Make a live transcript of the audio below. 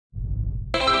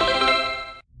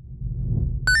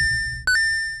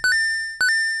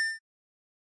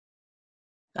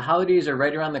The holidays are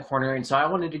right around the corner, and so I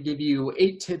wanted to give you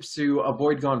 8 tips to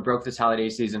avoid going broke this holiday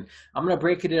season. I'm going to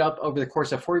break it up over the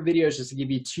course of 4 videos just to give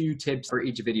you 2 tips for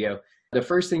each video. The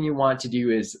first thing you want to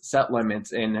do is set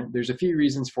limits, and there's a few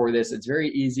reasons for this. It's very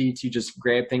easy to just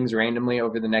grab things randomly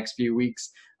over the next few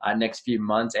weeks, next few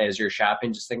months as you're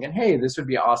shopping, just thinking, hey, this would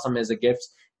be awesome as a gift,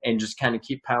 and just kind of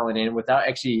keep piling in without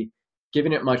actually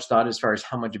giving it much thought as far as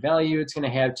how much value it's going to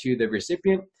have to the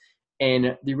recipient.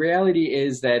 And the reality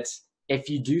is that if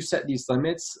you do set these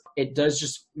limits, it does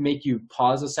just make you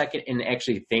pause a second and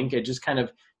actually think. It just kind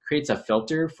of creates a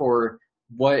filter for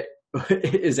what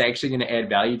is actually going to add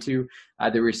value to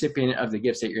the recipient of the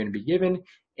gifts that you're going to be given.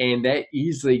 And that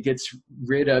easily gets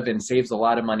rid of and saves a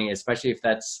lot of money, especially if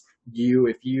that's you.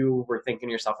 If you were thinking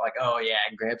to yourself like, oh yeah,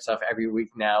 I grab stuff every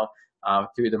week now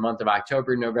through the month of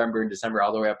October, November, and December,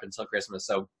 all the way up until Christmas.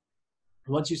 So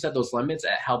once you set those limits,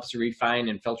 it helps refine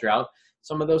and filter out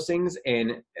some of those things.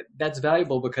 And that's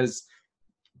valuable because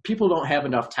people don't have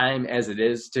enough time as it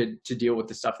is to deal with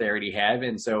the stuff they already have.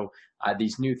 And so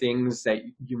these new things that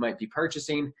you might be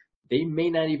purchasing, they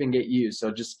may not even get used. So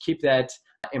just keep that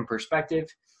in perspective.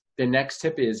 The next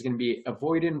tip is going to be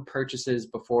avoiding purchases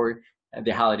before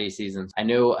the holiday seasons. I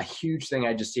know a huge thing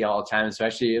I just see all the time,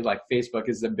 especially like Facebook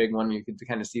is a big one. You can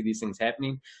kind of see these things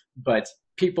happening, but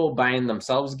people buying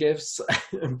themselves gifts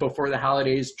before the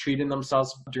holidays, treating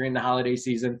themselves during the holiday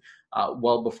season,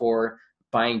 well before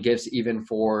buying gifts even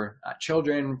for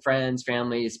children, friends,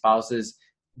 family, spouses,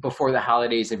 before the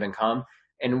holidays even come.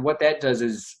 And what that does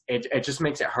is it just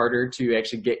makes it harder to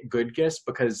actually get good gifts,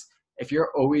 because if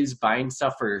you're always buying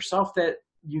stuff for yourself that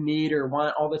you need or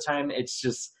want all the time, it's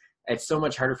so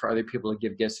much harder for other people to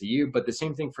give gifts to you. But the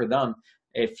same thing for them.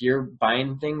 If you're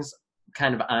buying things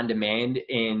kind of on demand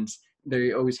and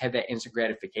they always have that instant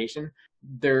gratification,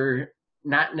 they're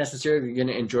not necessarily going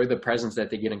to enjoy the presents that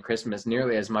they get in Christmas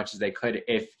nearly as much as they could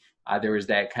if there was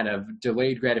that kind of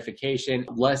delayed gratification.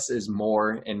 Less is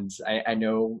more. And I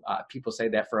know people say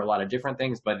that for a lot of different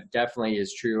things, but it definitely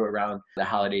is true around the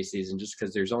holiday season, just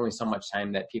because there's only so much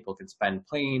time that people can spend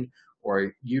playing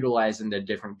or utilizing the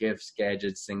different gifts,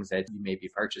 gadgets, things that you may be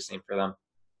purchasing for them.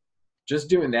 Just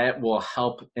doing that will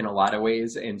help in a lot of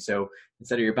ways. And so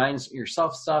instead of you're buying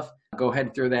yourself stuff, go ahead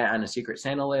and throw that on a Secret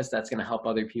Santa list. That's going to help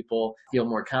other people feel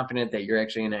more confident that you're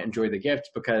actually going to enjoy the gift,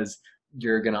 because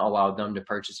you're going to allow them to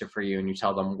purchase it for you and you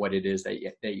tell them what it is that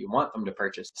you want them to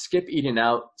purchase. Skip eating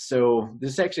out. So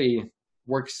this actually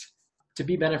works to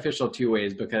be beneficial 2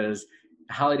 ways, because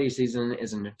holiday season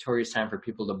is a notorious time for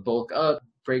people to bulk up,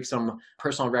 break some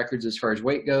personal records as far as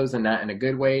weight goes, and not in a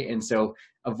good way. And so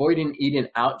avoiding eating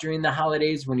out during the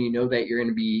holidays when you know that you're going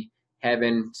to be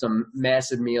having some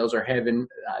massive meals or having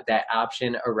that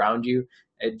option around you,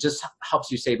 it just helps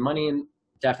you save money,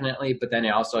 definitely. But then it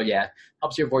also,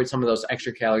 helps you avoid some of those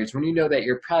extra calories when you know that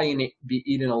you're probably going to be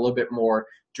eating a little bit more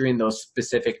during those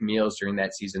specific meals during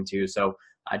that season too. So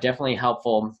definitely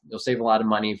helpful. You'll save a lot of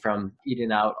money from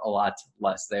eating out a lot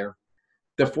less there.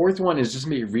 The fourth one is just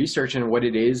me researching what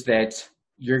it is that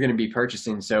you're going to be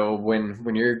purchasing. So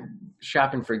when you're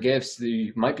shopping for gifts,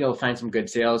 you might be able to find some good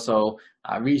sales. So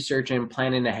researching,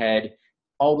 planning ahead,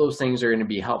 all those things are going to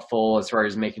be helpful as far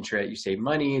as making sure that you save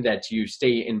money, that you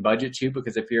stay in budget too,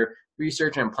 because if you're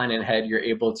researching and planning ahead, you're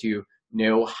able to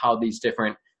know how these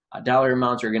different dollar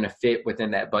amounts are going to fit within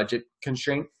that budget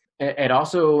constraint. And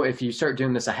also, if you start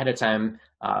doing this ahead of time,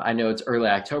 I know it's early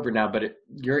October now, but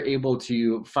you're able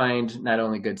to find not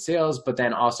only good sales, but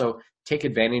then also take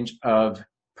advantage of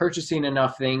purchasing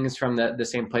enough things from the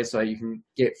same place so that you can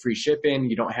get free shipping.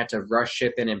 You don't have to rush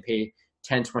shipping and pay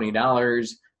 $10, $20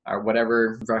 or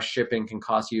whatever rush shipping can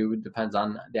cost you. It depends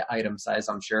on the item size,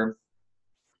 I'm sure.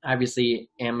 Obviously,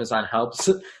 Amazon helps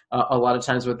a lot of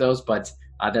times with those, but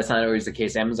that's not always the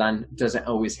case. Amazon doesn't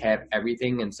always have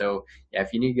everything. And so,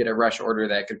 if you need to get a rush order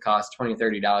that could cost $20,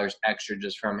 $30 extra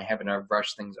just from having to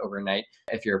rush things overnight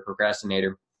if you're a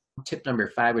procrastinator. Tip number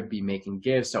 5 would be making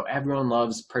gifts. So everyone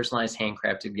loves personalized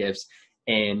handcrafted gifts,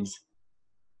 and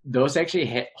those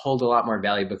actually hold a lot more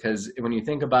value, because when you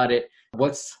think about it,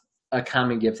 what's a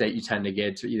common gift that you tend to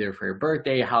get either for your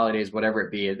birthday, holidays, whatever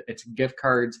it be? It's gift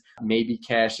cards, maybe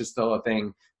cash is still a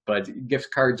thing, but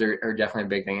gift cards are definitely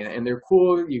a big thing, and they're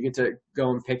cool. You get to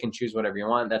go and pick and choose whatever you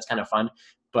want. That's kind of fun.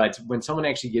 But when someone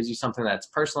actually gives you something that's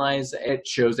personalized, it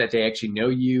shows that they actually know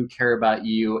you, care about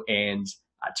you, and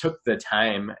took the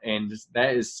time. And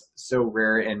that is so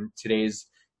rare in today's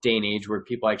day and age, where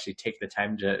people actually take the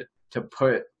time to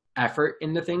put effort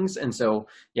into things. And so,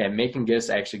 making gifts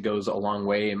actually goes a long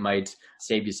way. It might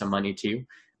save you some money too.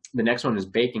 The next one is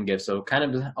baking gifts. So kind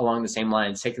of along the same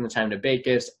lines, taking the time to bake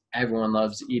gifts. Everyone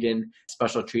loves eating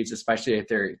special treats, especially if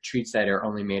they're treats that are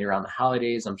only made around the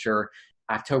holidays. I'm sure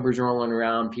October's rolling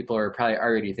around. People are probably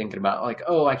already thinking about like,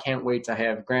 oh, I can't wait to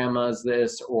have grandma's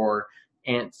this or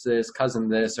aunt's this, cousin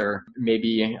this, or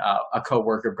maybe a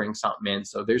coworker brings something in.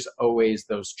 So there's always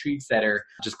those treats that are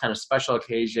just kind of special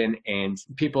occasion, and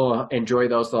people enjoy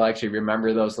those. They'll actually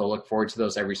remember those. They'll look forward to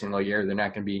those every single year. They're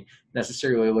not going to be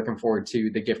necessarily looking forward to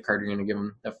the gift card you're going to give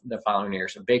them the following year.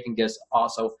 So baking gifts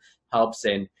also helps.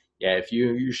 And yeah, if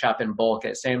you shop in bulk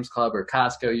at Sam's Club or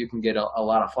Costco, you can get a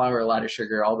lot of flour, a lot of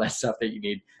sugar, all that stuff that you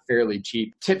need fairly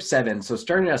cheap. Tip 7, so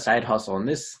starting a side hustle, and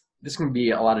this can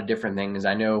be a lot of different things.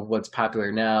 I know what's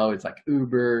popular now is like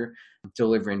Uber,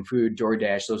 delivering food,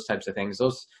 DoorDash, those types of things.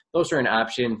 Those are an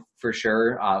option for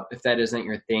sure. If that isn't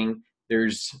your thing,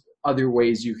 there's other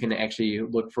ways you can actually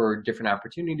look for different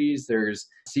opportunities. There's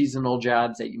seasonal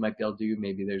jobs that you might be able to do.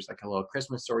 Maybe there's like a little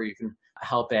Christmas store you can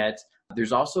help at.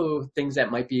 There's also things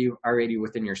that might be already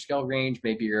within your skill range.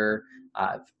 Maybe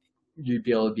you'd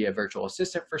be able to be a virtual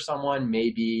assistant for someone.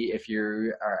 Maybe if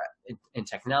you're in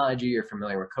technology, you're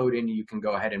familiar with coding, you can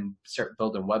go ahead and start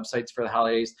building websites for the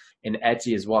holidays, and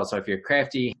Etsy as well. So if you're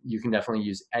crafty, you can definitely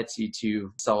use Etsy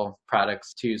to sell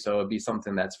products too. So it'd be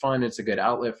something that's fun. It's a good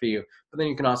outlet for you, but then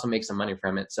you can also make some money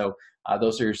from it. So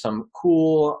those are some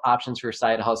cool options for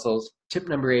side hustles. Tip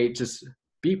number 8, just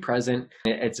be present.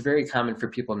 It's very common for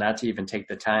people not to even take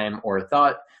the time or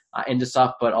thought into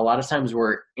stuff, but a lot of times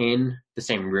we're in the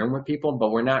same room with people,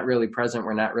 but we're not really present.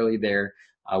 We're not really there.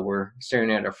 We're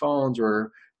staring at our phones. We're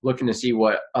looking to see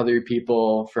what other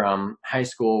people from high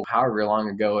school, however long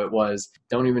ago it was,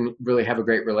 don't even really have a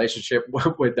great relationship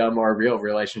with them or a real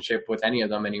relationship with any of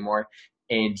them anymore.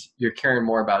 And you're caring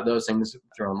more about those things,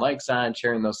 throwing likes on,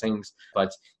 sharing those things,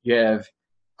 but you have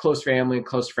close family,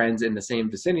 close friends in the same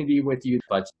vicinity with you.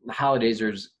 But the holidays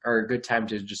are a good time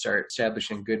to just start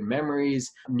establishing good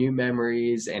memories, new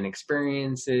memories and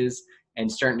experiences,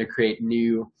 and starting to create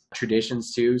new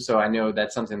traditions too. So I know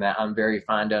that's something that I'm very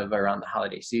fond of around the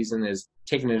holiday season, is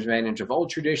taking advantage of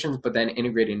old traditions, but then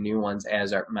integrating new ones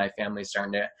as my family's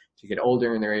starting to get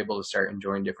older and they're able to start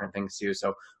enjoying different things too.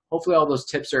 So hopefully all those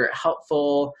tips are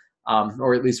helpful,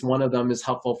 or at least one of them is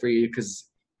helpful for you, because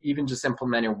even just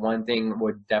implementing one thing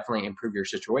would definitely improve your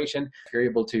situation. If you're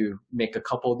able to make a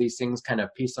couple of these things, kind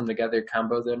of piece them together,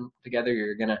 combo them together,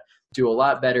 you're going to do a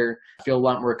lot better, feel a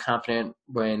lot more confident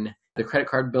when the credit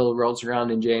card bill rolls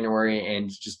around in January, and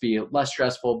just be less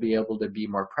stressful, be able to be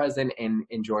more present and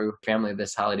enjoy family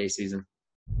this holiday season.